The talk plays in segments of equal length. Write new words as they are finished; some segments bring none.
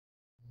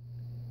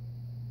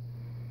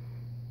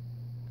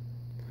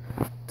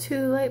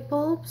Two light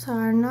bulbs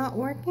are not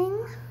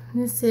working.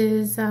 This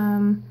is, is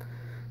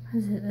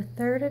it the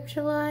 3rd of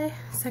July,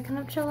 2nd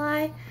of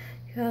July,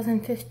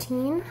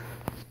 2015.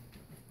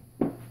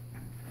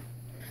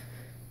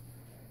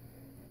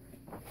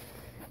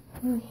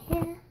 Over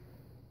here.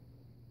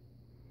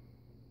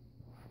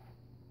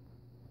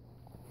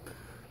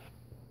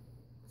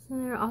 So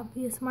there are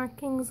obvious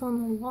markings on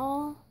the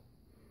wall.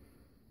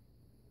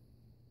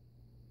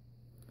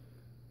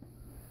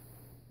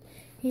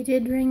 He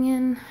did bring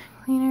in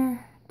a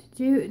cleaner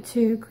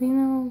to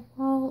clean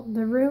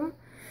the room.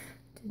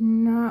 Did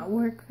not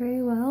work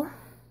very well.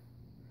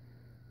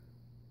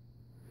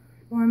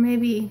 Or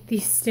maybe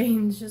these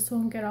stains just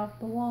won't get off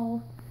the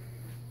wall.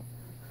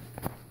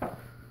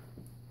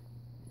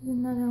 Here's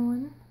another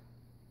one.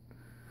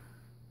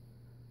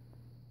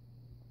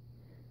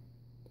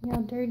 See how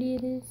dirty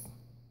it is?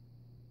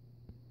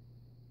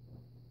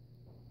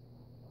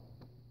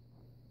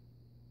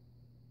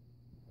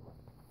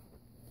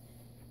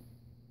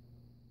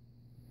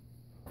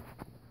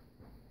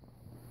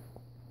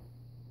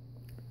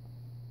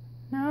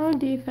 No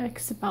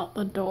defects about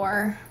the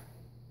door.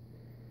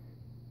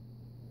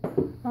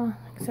 Oh,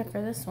 except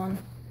for this one.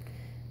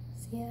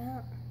 See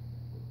that?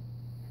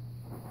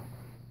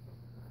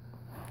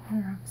 I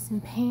don't know, some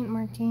paint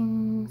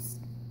markings.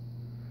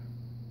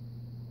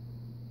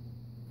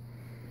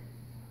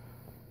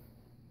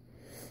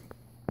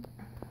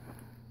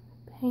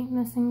 Paint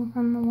missing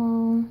from the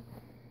wall.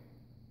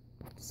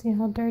 See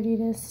how dirty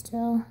it is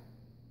still.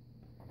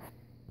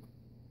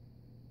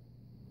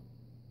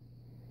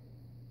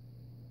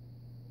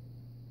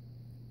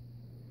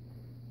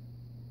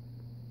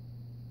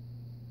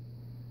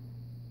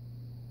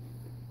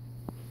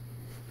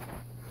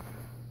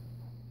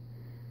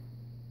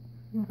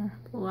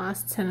 The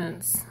last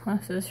tenants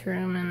left this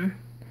room in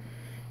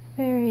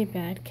very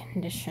bad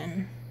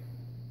condition.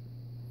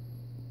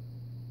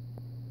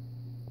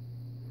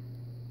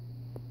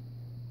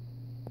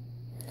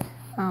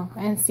 Oh,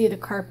 and see the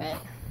carpet.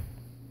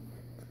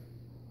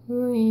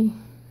 Really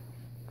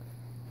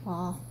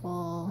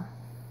awful.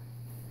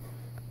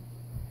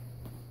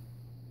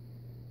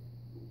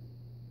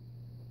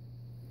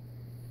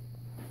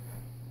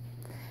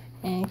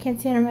 And I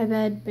can't see under my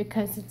bed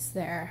because it's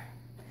there.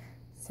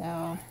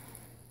 So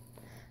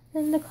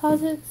then the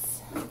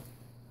closets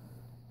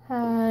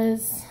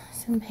has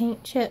some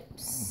paint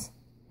chips.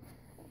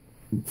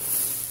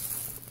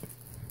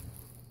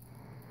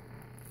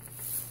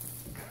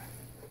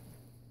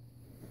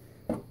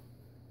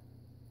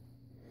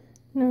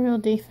 No real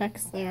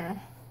defects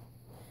there,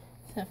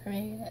 except for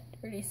maybe that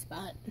dirty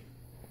spot.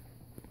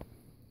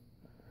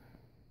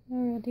 No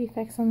real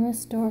defects on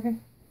this door.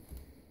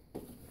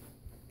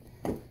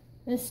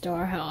 This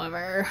door,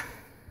 however,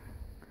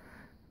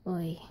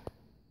 boy.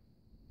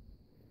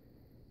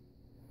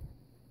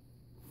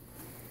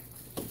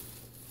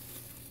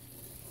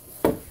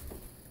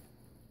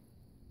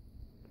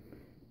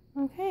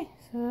 Okay,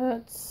 so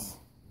that's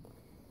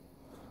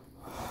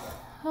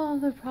all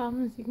the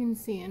problems you can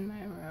see in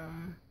my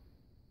room.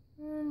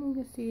 And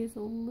you can see it's a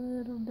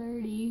little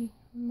dirty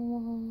on the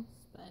walls,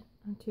 but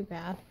not too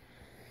bad.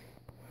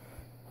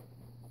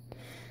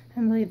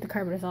 I believe the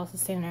carpet is also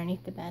staying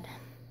underneath the bed.